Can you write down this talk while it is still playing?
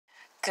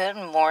Good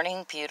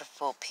morning,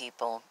 beautiful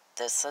people.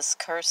 This is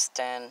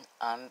Kirsten.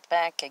 I'm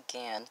back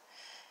again.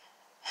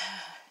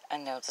 I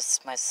know this is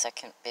my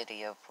second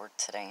video for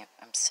today.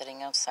 I'm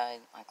sitting outside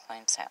my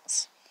client's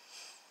house,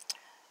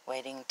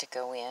 waiting to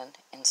go in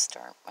and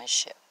start my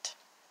shift.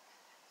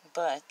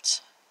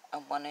 But I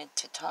wanted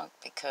to talk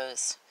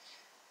because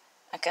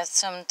I got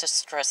some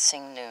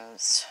distressing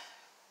news.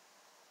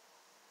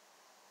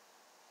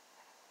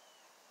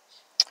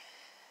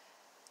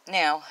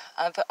 Now,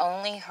 I've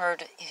only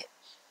heard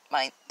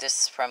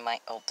this from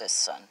my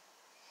oldest son.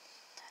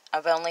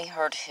 I've only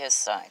heard his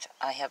side.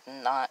 I have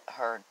not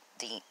heard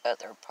the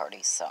other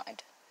party's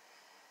side.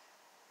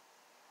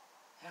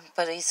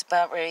 But he's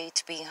about ready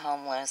to be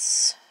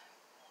homeless.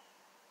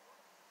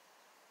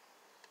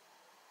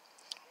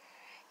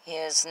 He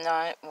is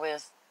not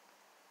with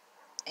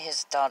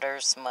his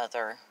daughter's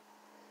mother.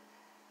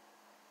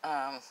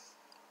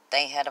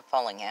 They had a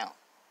falling out.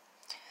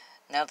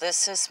 Now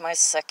this is my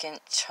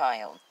second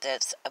child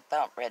that's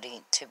about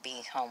ready to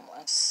be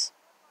homeless.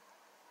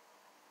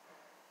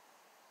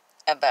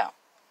 About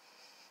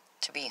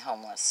to be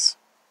homeless.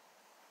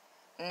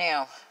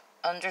 Now,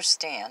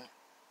 understand,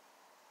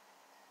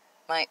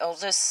 my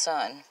oldest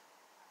son,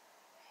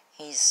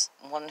 he's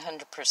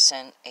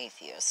 100%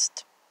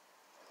 atheist.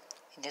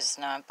 He does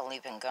not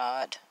believe in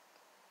God.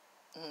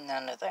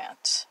 None of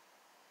that.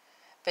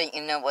 But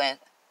you know what?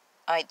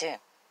 I do.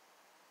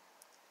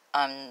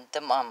 I'm the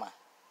mama.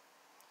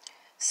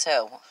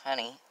 So,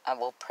 honey, I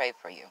will pray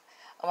for you.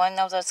 Oh, I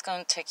know that's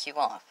going to tick you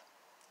off.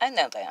 I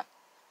know that.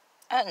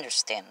 I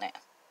understand that.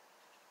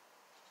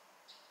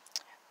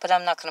 But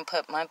I'm not going to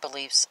put my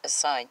beliefs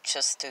aside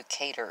just to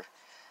cater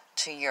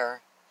to your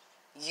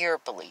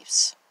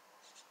beliefs.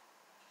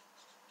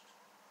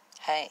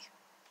 Hey,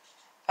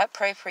 if I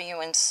pray for you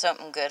and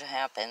something good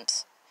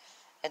happens,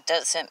 it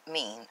doesn't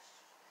mean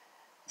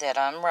that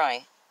I'm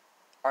right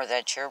or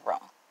that you're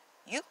wrong.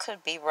 You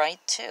could be right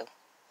too,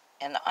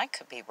 and I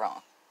could be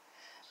wrong.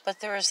 But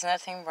there is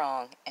nothing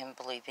wrong in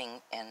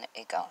believing in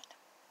a God.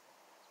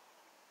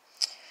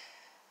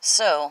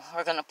 So,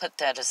 we're going to put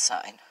that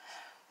aside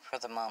for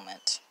the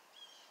moment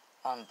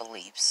on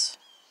beliefs.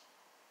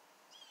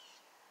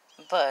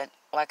 But,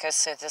 like I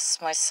said, this is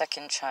my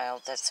second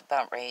child that's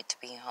about ready to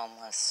be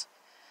homeless.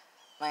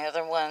 My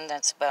other one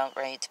that's about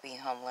ready to be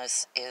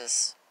homeless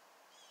is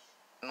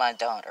my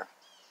daughter.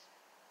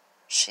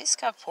 She's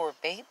got 4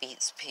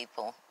 babies,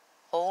 people.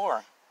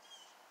 4.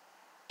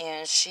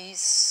 And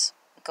she's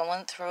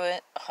going through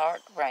it hard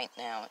right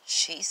now.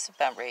 She's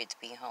about ready to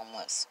be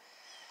homeless.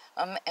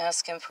 I'm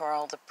asking for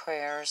all the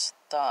prayers,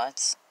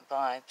 thoughts,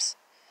 vibes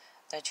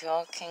that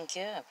y'all can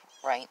give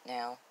right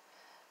now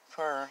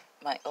for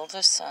my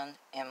oldest son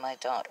and my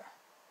daughter.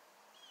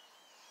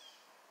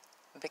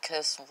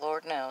 Because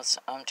Lord knows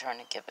I'm trying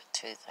to give it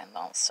to them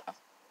also.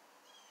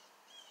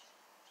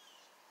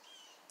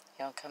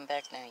 Y'all come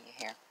back now, you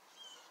hear?